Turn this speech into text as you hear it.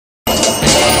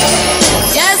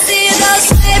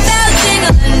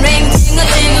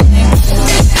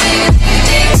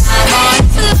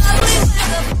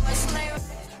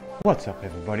What's up,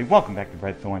 everybody? Welcome back to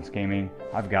Red Thorns Gaming.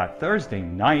 I've got Thursday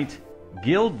night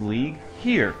Guild League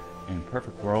here in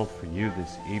Perfect World for you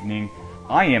this evening.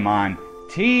 I am on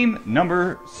team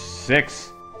number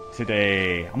 6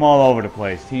 today. I'm all over the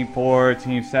place. Team 4,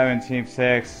 Team 7, Team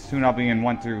 6. Soon I'll be in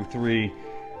 1 through 3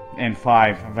 and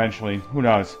 5 eventually. Who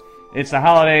knows? It's the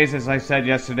holidays, as I said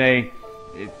yesterday.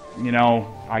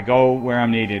 I go where I'm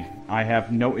needed. I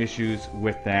have no issues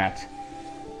with that.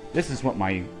 This is what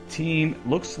my team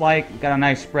looks like. We've got a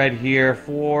nice spread here.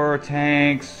 4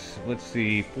 tanks, let's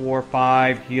see, 4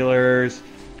 5 healers,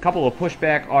 a couple of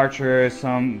pushback archers,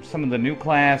 some of the new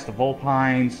class, the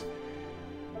Vulpines,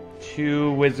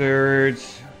 2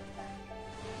 wizards,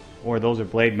 or those are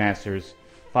blade masters,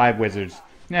 5 wizards.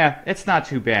 Yeah, it's not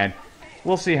too bad.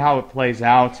 We'll see how it plays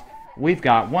out. We've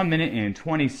got 1 minute and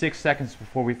 26 seconds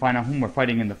before we find out whom we're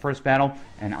fighting in the first battle,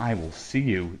 and I will see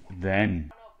you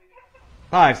then.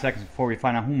 5 seconds before we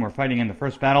find out whom we're fighting in the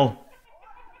first battle.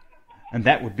 And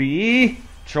that would be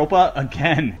TROPA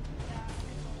again.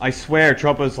 I swear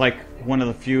TROPA's like one of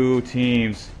the few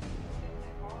teams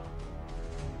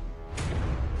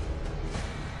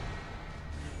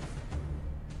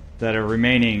that are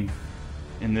remaining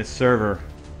in this server.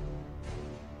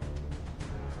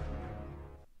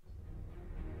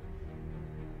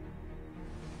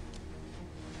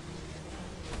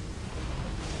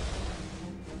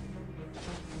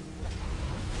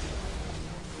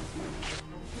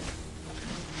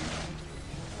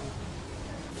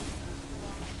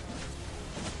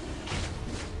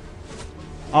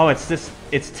 Oh, it's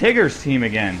Tigger's team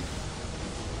again.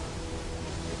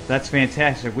 That's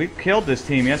fantastic. We killed this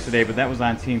team yesterday, but that was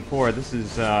on Team 4. This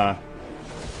is,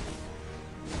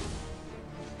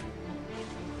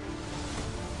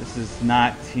 this is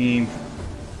not Team...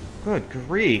 Good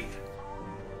grief.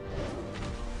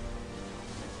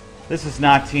 This is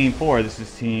not Team 4, this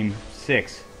is Team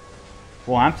 6.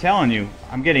 Well, I'm telling you,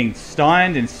 I'm getting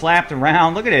stunned and slapped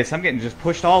around. Look at this, I'm getting just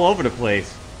pushed all over the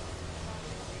place.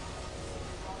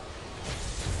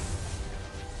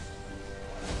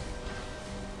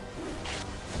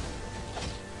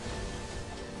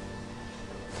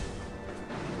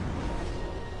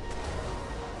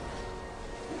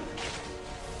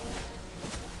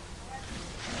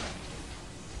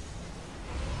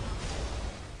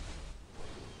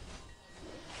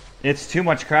 It's too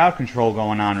much crowd control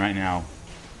going on right now.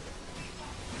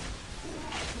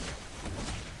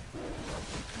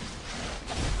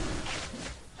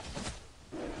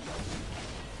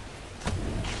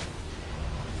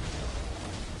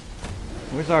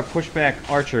 Where's our pushback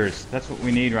archers? That's what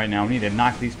we need right now. We need to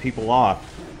knock these people off.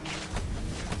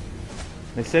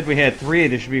 They said we had 3.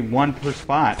 There should be 1 per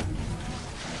spot.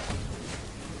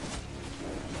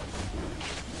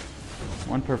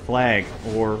 1 per flag,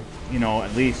 or, you know,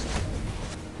 at least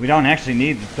we don't actually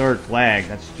need the 3rd flag.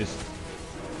 That's just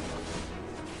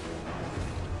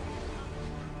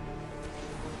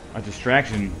a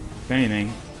distraction, if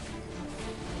anything.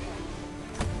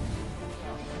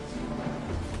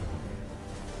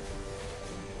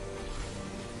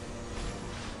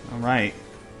 Alright.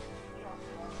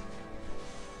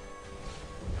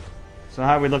 So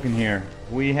how are we looking here?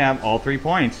 We have all 3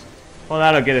 points. Well,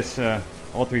 that'll get us,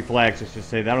 all 3 flags, let's just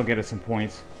say. That'll get us some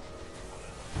points.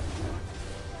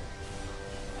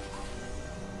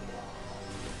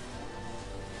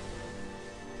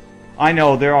 I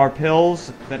know there are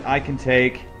pills that I can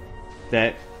take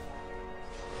that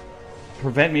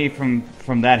prevent me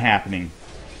from that happening.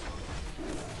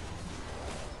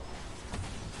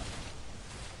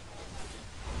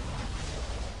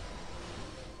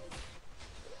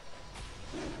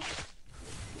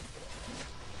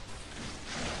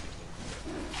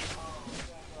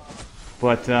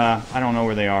 But, I don't know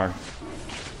where they are.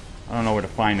 I don't know where to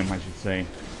find them, I should say.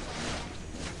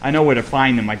 I know where to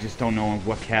find them, I just don't know in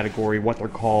what category, what they're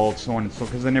called, so on and so,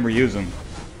 because I never use them.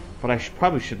 But I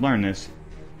probably should learn this,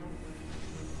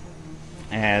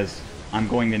 as I'm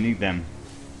going to need them.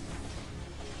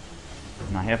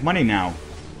 And I have money now.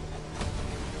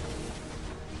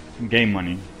 Game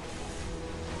money.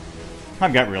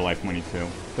 I've got real life money too,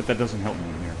 but that doesn't help me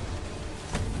in here.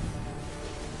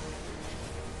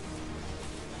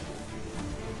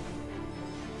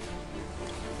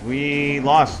 We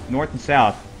lost north and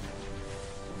south.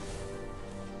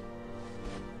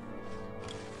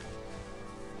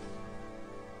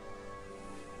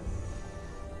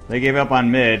 They gave up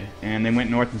on mid, and they went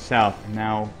north and south, and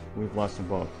now we've lost them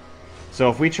both. So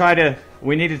if we try to...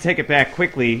 we need to take it back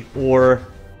quickly, or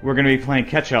we're going to be playing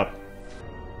catch-up.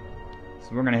 So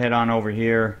we're going to head on over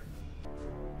here.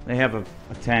 They have a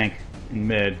tank in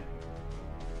mid.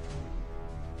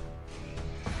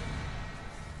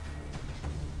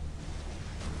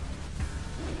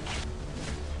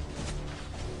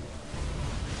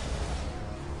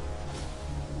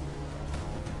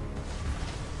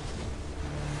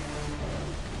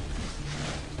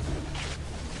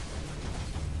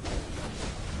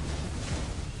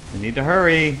 need to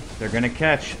hurry. They're going to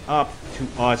catch up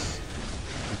to us.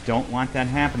 We don't want that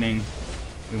happening.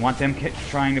 We want them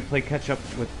trying to play catch up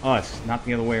with us, not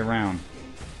the other way around.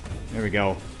 There we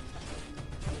go.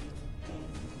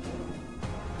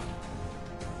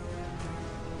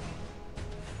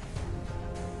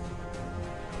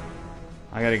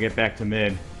 I gotta get back to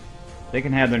mid. They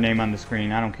can have their name on the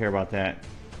screen. I don't care about that.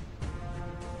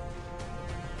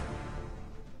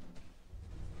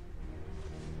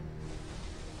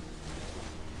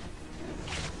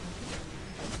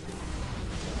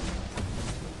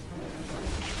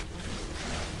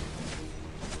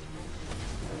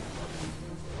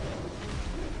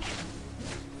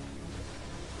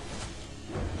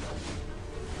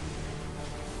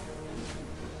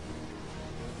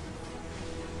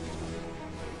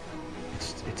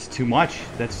 It's too much.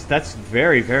 That's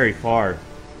very, very far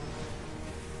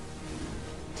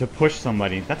to push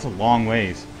somebody. That's a long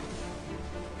ways.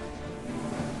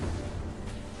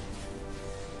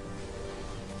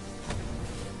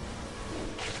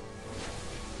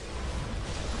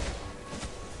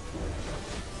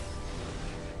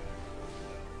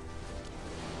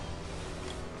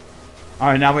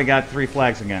 Alright, now we got 3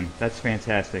 flags again. That's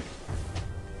fantastic.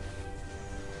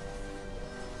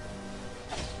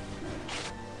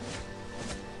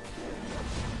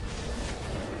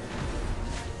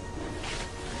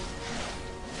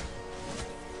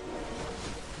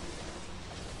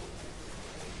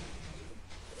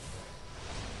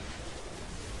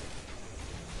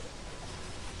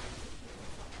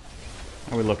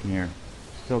 How are we looking here?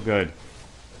 Still good.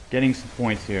 Getting some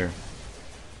points here.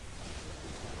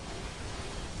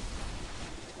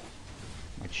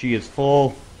 My chi is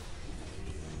full.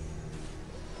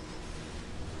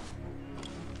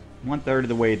 1/3 of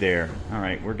the way there.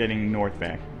 Alright, we're getting north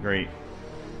back. Great.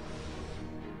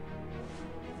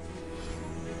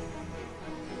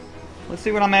 Let's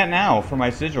see what I'm at now for my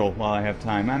sigil while I have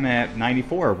time. I'm at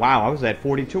 94. Wow, I was at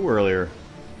 42 earlier.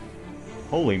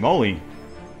 Holy moly.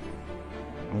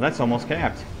 Well, that's almost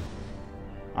capped.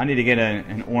 I need to get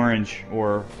an orange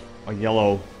or a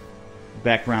yellow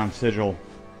background sigil.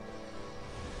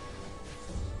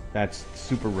 That's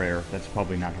super rare. That's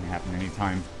probably not going to happen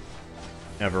anytime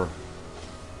ever.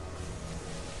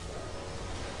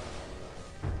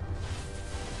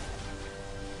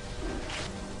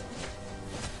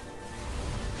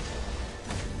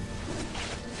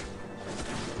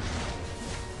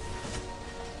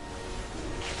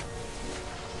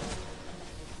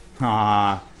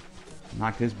 Ah,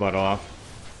 knocked his butt off.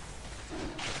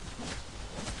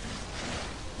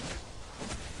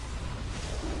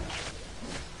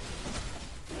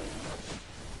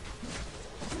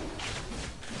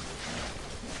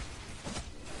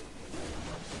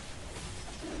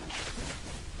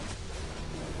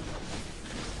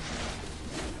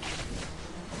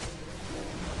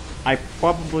 I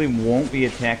probably won't be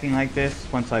attacking like this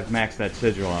once I've maxed that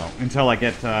sigil out, until I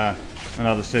get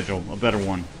another sigil, a better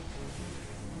one.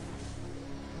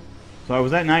 So I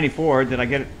was at 94, did I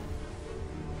get it?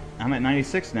 I'm at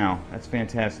 96 now. That's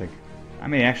fantastic. I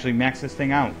may actually max this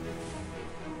thing out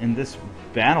in this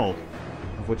battle,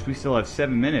 of which we still have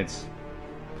 7 minutes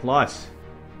plus.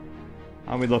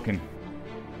 How are we looking?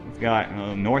 We've got,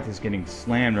 North is getting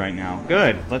slammed right now.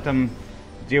 Good, let them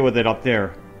deal with it up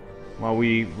there while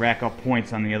we rack up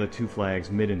points on the other 2 flags,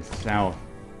 mid and south.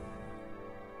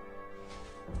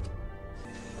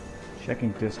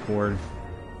 Checking Discord.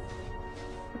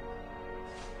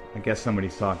 I guess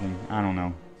somebody's talking. I don't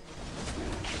know.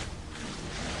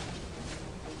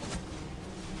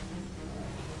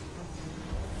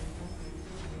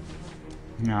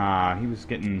 Nah, he was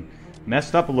getting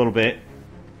messed up a little bit.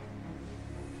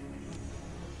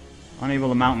 Unable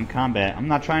to mount in combat. I'm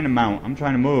not trying to mount. I'm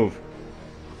trying to move.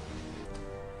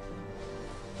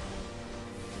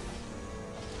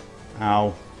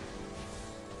 Ow.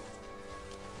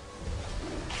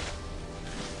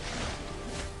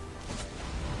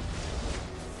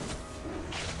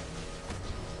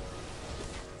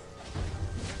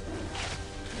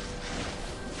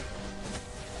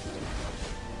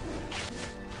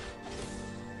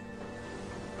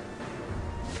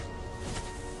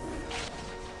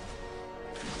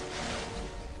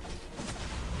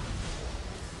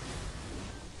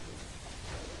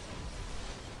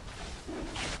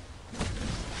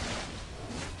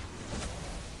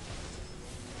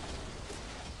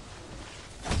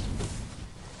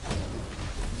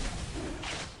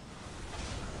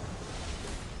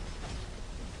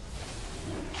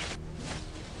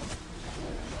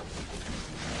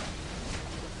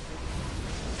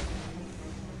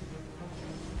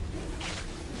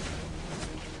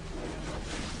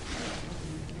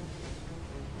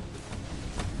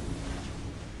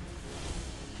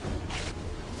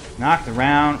 Knocked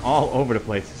around all over the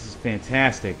place. This is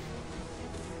fantastic.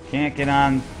 Can't get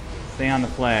on, stay on the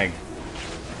flag.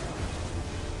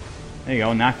 There you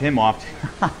go, knocked him off.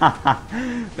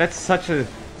 That's such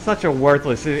a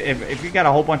worthless. If you got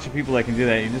a whole bunch of people that can do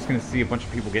that, you're just gonna see a bunch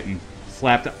of people getting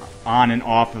slapped on and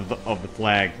off of the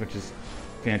flag, which is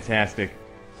fantastic.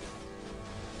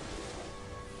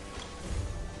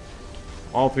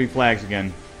 All 3 flags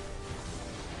again.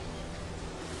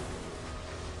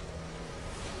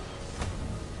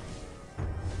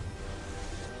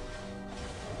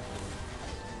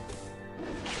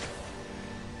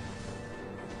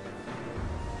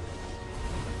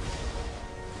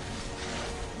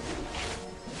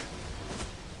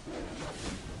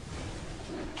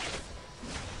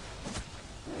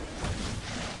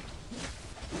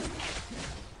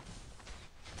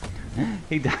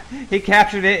 He died. He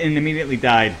captured it and immediately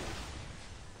died.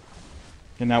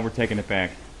 And now we're taking it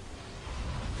back.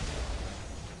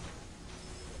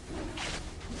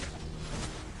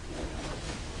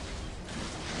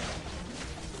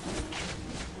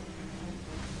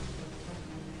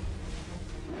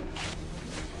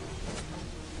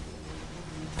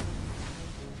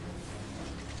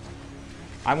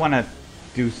 I want to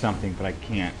do something, but I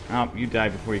can't. Oh, you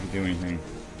died before you could do anything.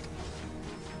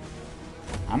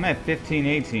 I'm at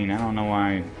 15-18. I don't know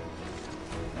why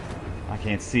I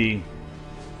can't see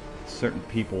certain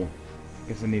people. I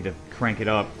guess I need to crank it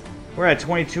up. We're at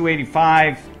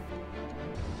 22-85.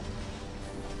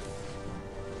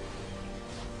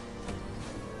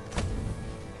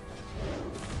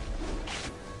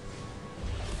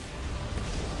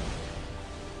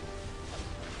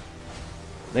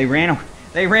 They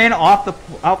ran off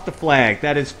the flag.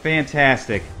 That is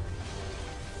fantastic.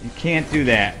 You can't do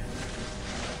that.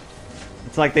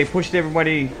 It's like they pushed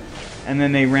everybody and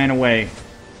then they ran away.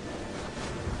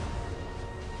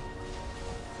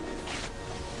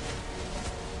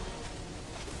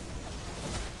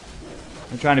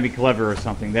 They're trying to be clever or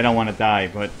something. They don't want to die,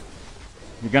 but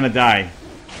you're gonna die.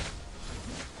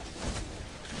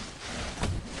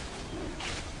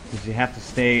 Because you have to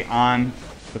stay on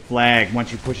the flag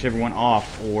once you push everyone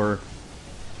off, or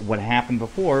what happened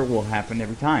before will happen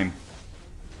every time.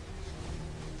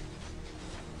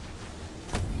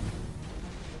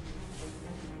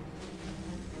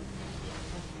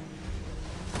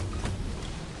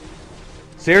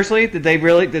 Seriously?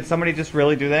 Did somebody just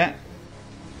really do that?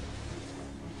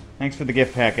 Thanks for the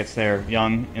gift packets there,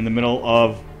 Young, in the middle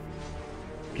of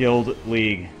Guild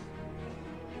League.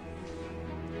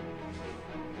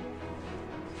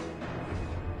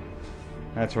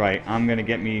 That's right, I'm gonna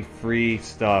get me free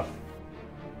stuff.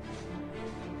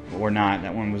 Or not,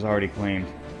 that one was already claimed.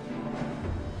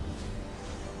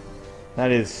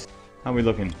 That is... How are we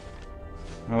looking?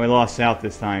 Oh, we lost south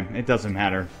this time. It doesn't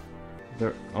matter.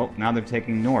 Oh, now they're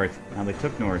taking north. Now they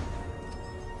took north.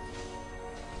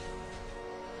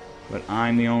 But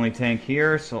I'm the only tank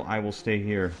here, so I will stay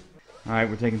here. Alright,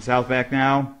 we're taking south back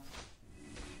now.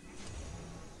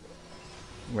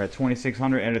 We're at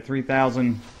 2,600 out of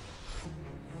 3,000.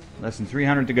 Less than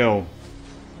 300 to go.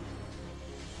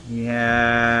 We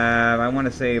have, I want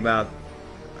to say about,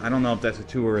 I don't know if that's a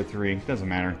 2 or a 3. Doesn't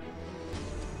matter.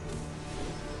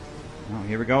 Oh,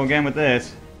 here we go again with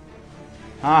this.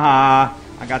 Haha,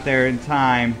 I got there in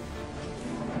time.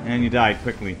 And you died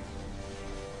quickly.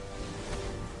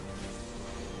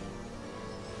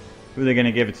 Who are they going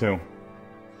to give it to?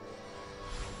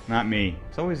 Not me.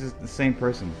 It's always the same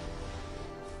person.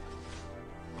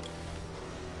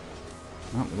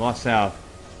 Oh, we lost south.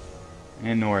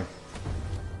 And north.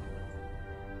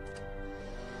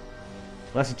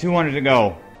 Less than 200 to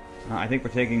go. I think we're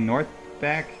taking north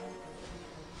back.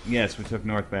 Yes, we took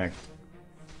north back.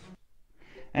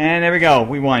 And there we go.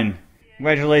 We won.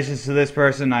 Congratulations to this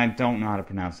person. I don't know how to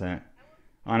pronounce that.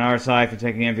 On our side for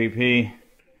taking MVP.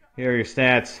 Here are your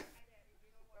stats.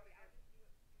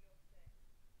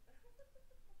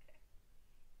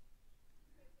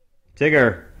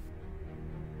 Tigger.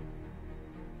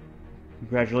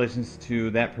 Congratulations to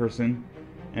that person.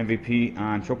 MVP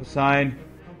on TROPA side.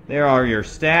 There are your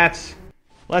stats.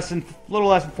 Little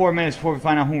less than 4 minutes before we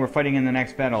find out who we're fighting in the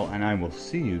next battle, and I will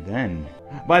see you then.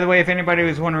 By the way, if anybody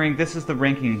was wondering, this is the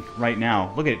ranking right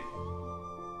now. Look at,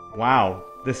 wow,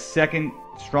 the second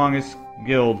strongest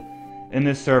guild in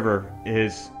this server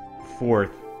is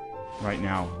 4th right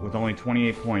now with only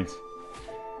 28 points.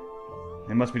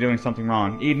 They must be doing something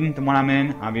wrong. Eden, the one I'm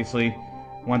in, obviously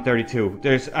 132.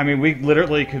 I mean, we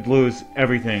literally could lose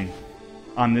everything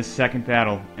on this second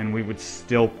battle, and we would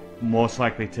still most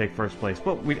likely take first place.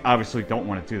 But we obviously don't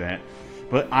want to do that.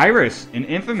 But Iris and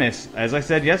Infamous, as I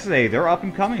said yesterday, they're up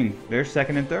and coming. They're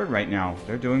second and third right now.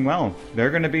 They're doing well. They're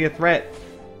going to be a threat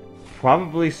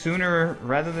probably sooner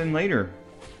rather than later.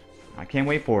 I can't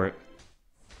wait for it.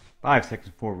 5 seconds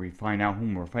before we find out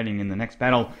whom we're fighting in the next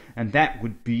battle, and that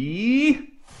would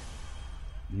be...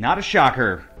 not a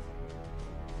shocker.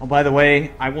 Oh, by the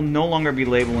way, I will no longer be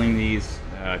labeling these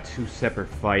two separate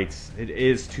fights. It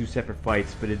is two separate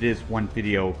fights, but it is one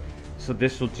video. So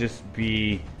this will just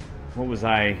be... what was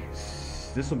I?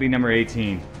 This will be number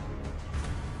 18.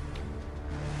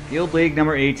 Guild League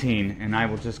number 18, and I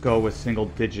will just go with single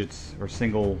digits, or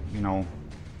single, you know,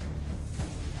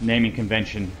 naming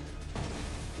convention.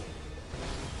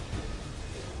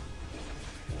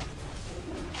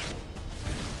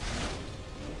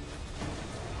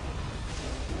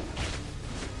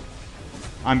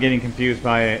 I'm getting confused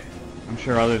by it. I'm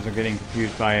sure others are getting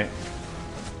confused by it.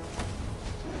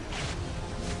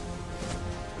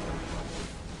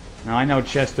 Now I know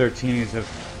Chess 13 is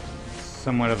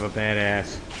somewhat of a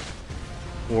badass,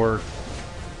 or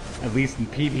at least in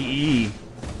PvE,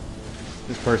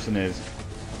 this person is.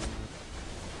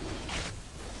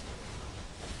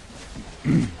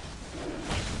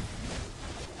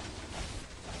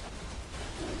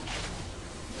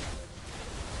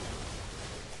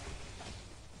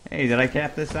 Hey, did I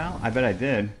cap this out? I bet I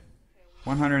did.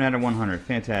 100 out of 100.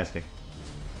 Fantastic.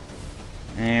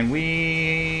 And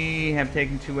we have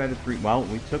taken 2 out of 3. Well,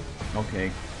 we took...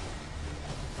 okay.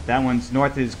 That one's...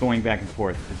 North is going back and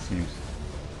forth, it seems.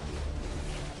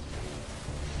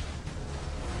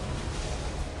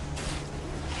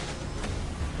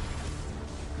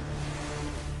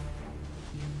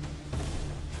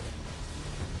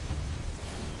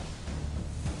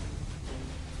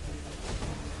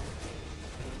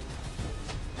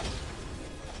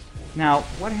 Now,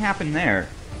 what happened there?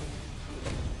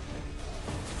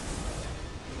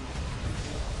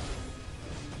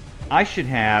 I should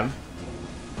have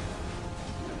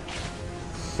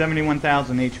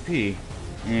 71,000 HP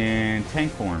in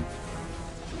tank form.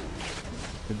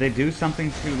 Did they do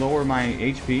something to lower my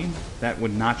HP? That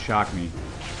would not shock me.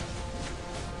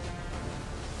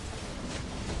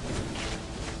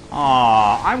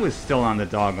 Aw, I was still on the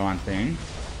doggone thing.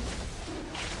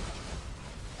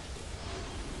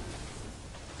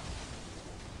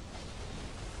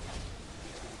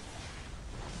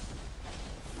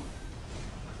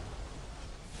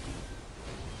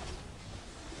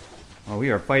 Oh, we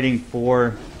are fighting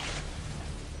for...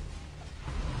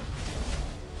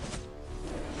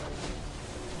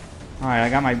 Alright, I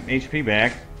got my HP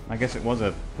back. I guess it was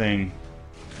a thing.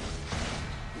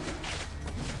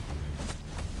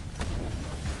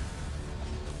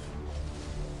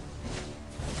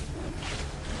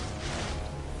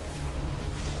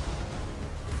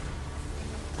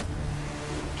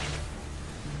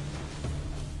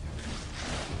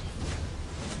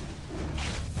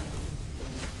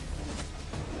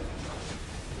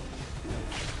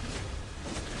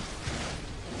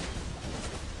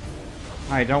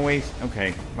 Alright, don't waste...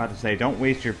 okay, about to say, don't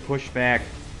waste your pushback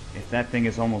if that thing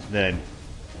is almost dead.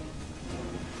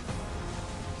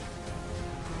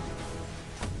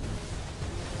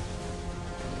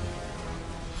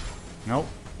 Nope.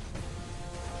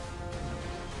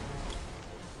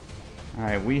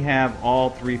 Alright, we have all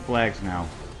 3 flags now.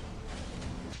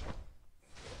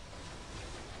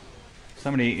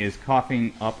 Somebody is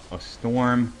coughing up a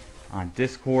storm on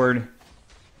Discord.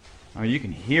 Oh, you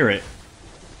can hear it.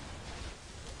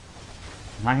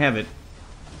 I have it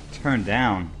turned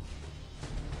down.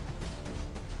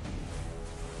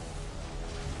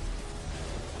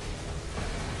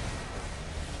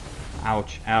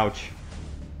 Ouch, ouch.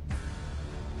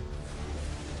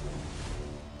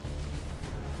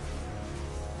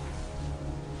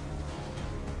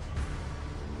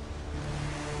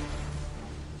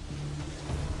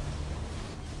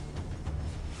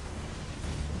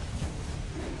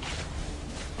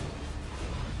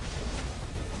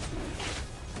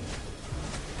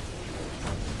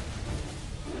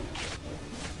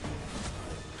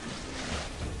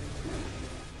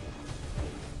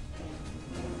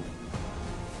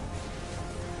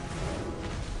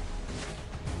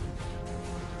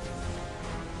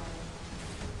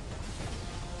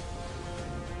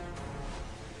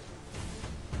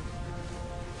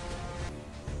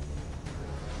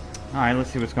 Alright,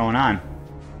 let's see what's going on.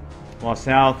 Lost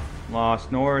south, lost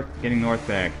north, getting north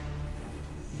back.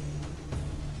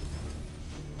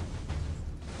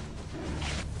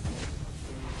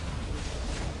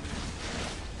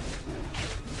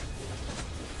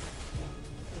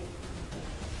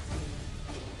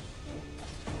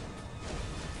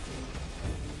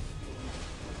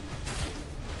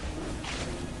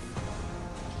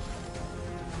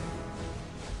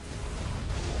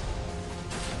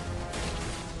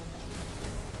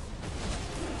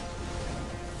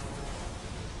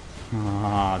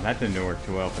 Ah, that didn't work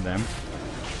too well for them.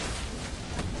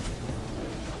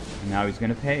 And now he's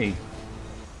gonna pay.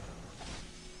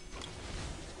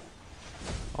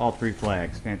 All 3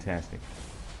 flags. Fantastic.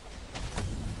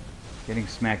 Getting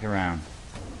smacked around.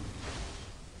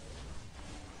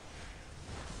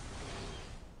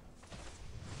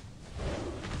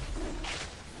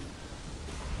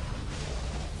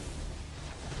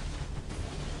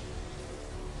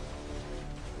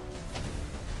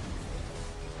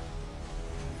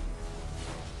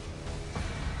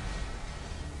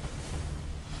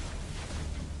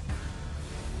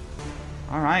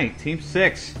 Alright, Team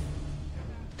 6.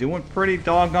 Doing pretty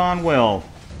doggone well.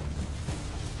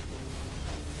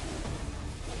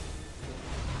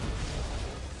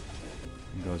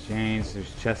 There goes James.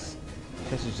 There's Chess.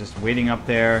 Chess is just waiting up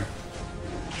there.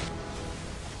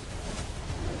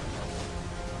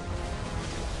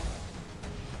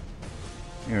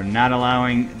 You're not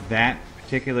allowing that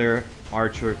particular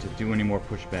archer to do any more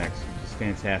pushbacks, which is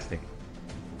fantastic.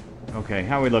 Okay,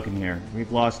 how are we looking here?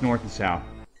 We've lost north and south.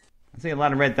 I see a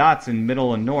lot of red dots in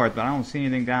middle and north, but I don't see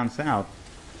anything down south.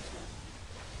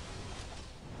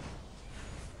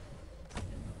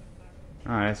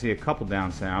 Alright, I see a couple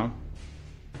down south.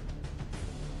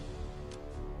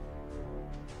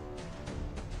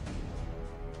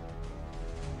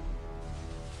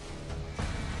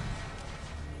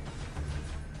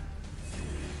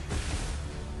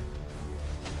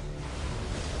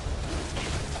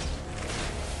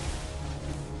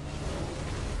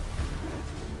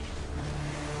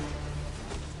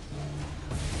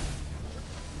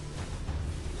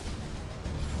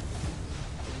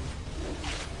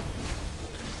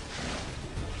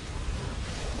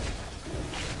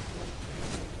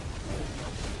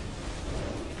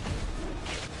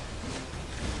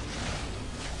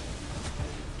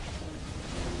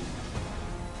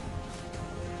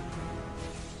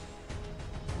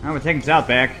 Alright, we're taking south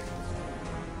back.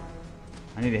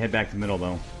 I need to head back to middle,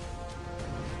 though.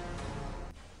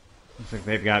 Looks like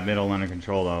they've got middle under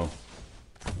control, though.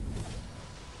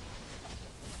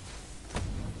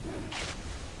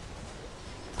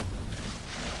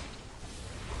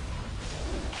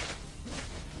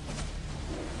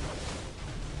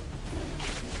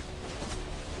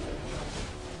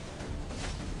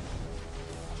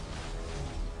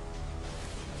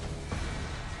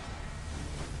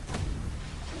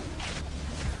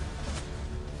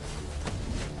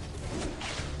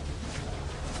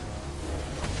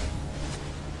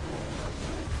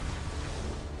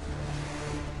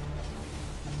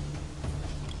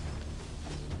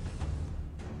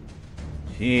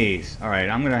 Jeez. Alright,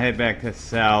 I'm gonna head back to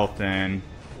south and...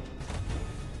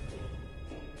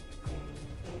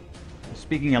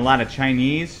 Speaking a lot of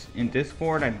Chinese in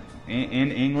Discord and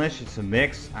English, it's a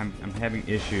mix. I'm having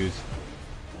issues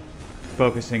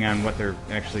focusing on what they're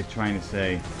actually trying to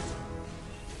say.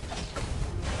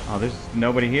 Oh, there's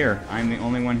nobody here. I'm the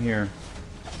only one here.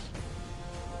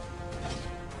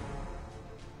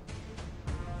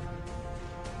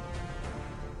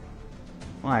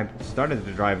 Well, I started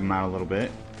to drive him out a little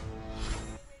bit.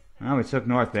 Well, we took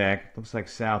north back. Looks like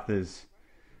south is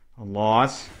a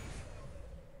loss.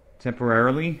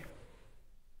 Temporarily.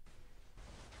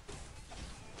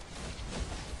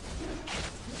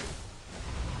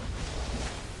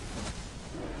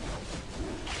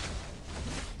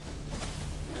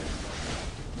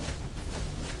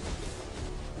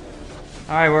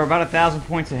 Alright, we're about 1,000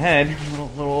 points ahead. A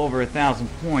little over 1,000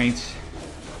 points.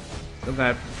 Still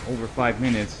got over 5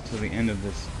 minutes till the end of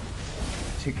this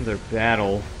particular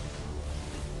battle.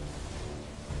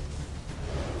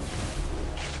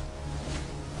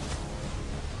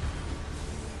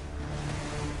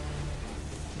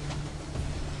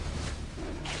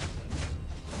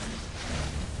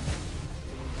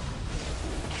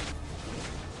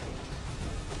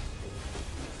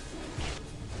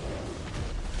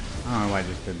 I don't know why I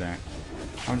just did that.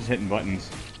 I'm just hitting buttons.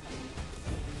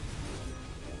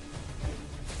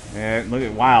 Look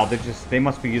at, wow, they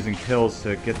must be using pills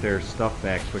to get their stuff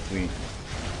back quickly.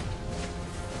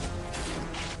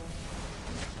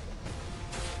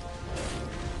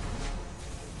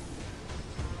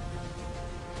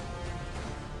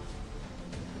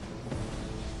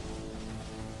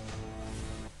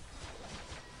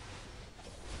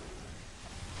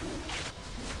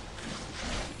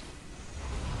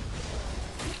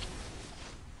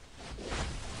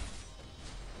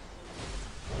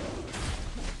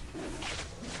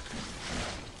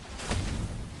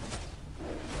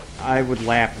 I would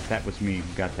laugh if that was me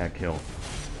who got that kill.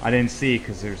 I didn't see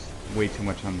because there's way too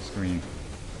much on the screen.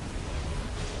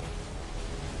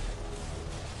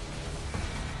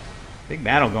 Big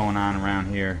battle going on around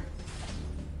here.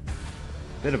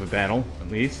 bit of a battle, at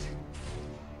least.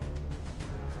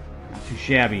 Not too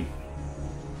shabby.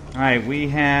 Alright, we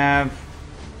have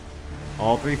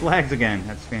all 3 flags again.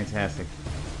 That's fantastic.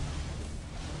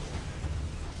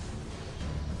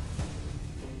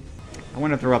 I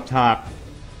wonder if they're up top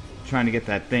trying to get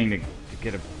that thing to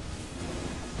get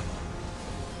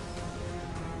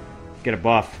a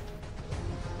buff.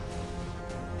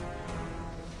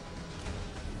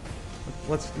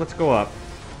 Let's go up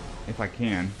if I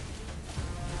can.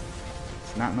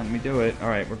 It's not letting me do it.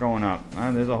 Alright, we're going up.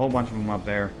 There's a whole bunch of them up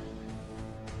there.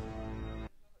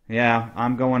 Yeah,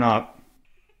 I'm going up.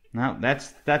 Now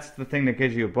that's the thing that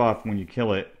gives you a buff when you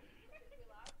kill it.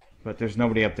 But there's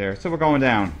nobody up there, so we're going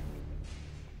down.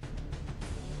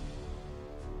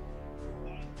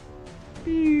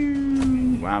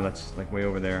 Wow, that's like way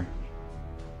over there.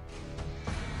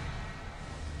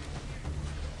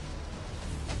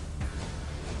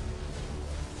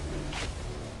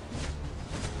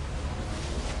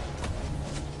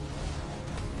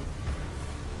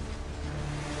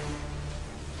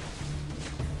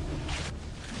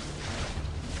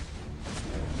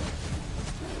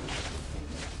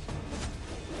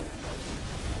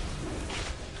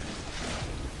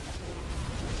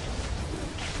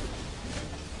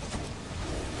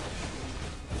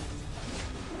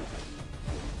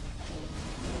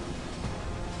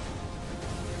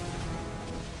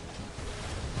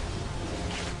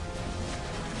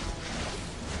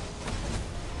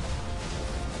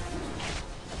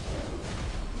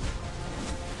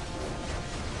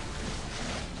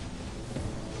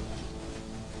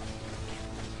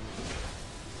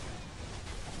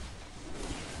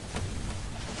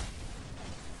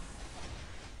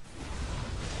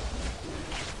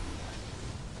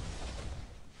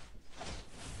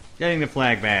 Getting the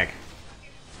flag back.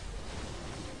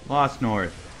 Lost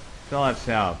north. Fell out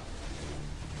south.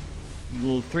 A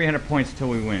little 300 points till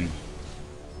we win.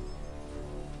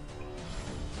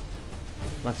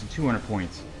 Less than 200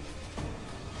 points.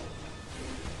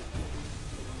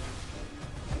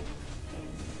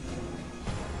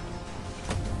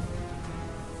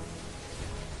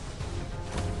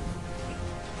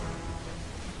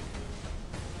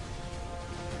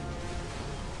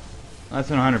 Less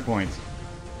than 100 points.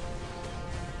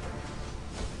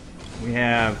 We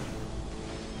have...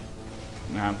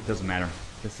 Nah, it doesn't matter.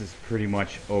 This is pretty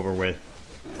much over with.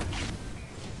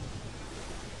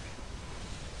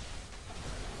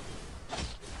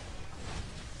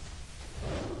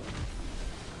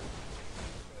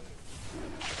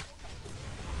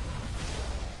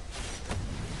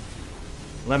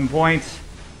 $11 points.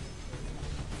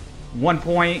 1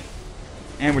 point.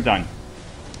 And we're done.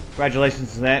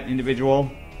 Congratulations to that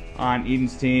individual on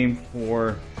Eden's team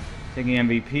for taking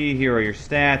MVP. Here are your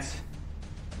stats.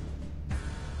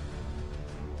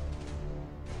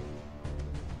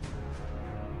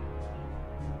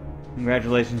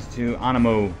 Congratulations to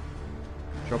Animo,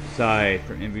 TROPA side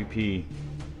for MVP.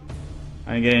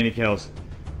 I didn't get any kills.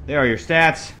 There are your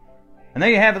stats. And there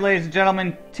you have it, ladies and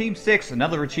gentlemen. Team 6,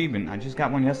 another achievement. I just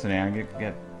got one yesterday. I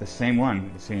get the same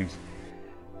one, it seems.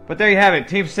 But there you have it.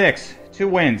 Team 6, 2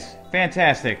 wins.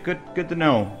 Fantastic. Good to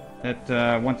know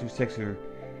that 1 through 6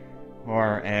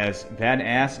 are as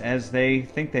badass as they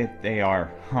think that they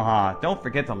are. Haha. Don't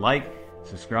forget to like,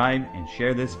 subscribe, and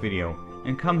share this video.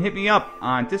 And come hit me up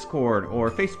on Discord or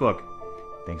Facebook.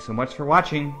 Thanks so much for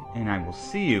watching, and I will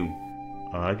see you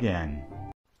again.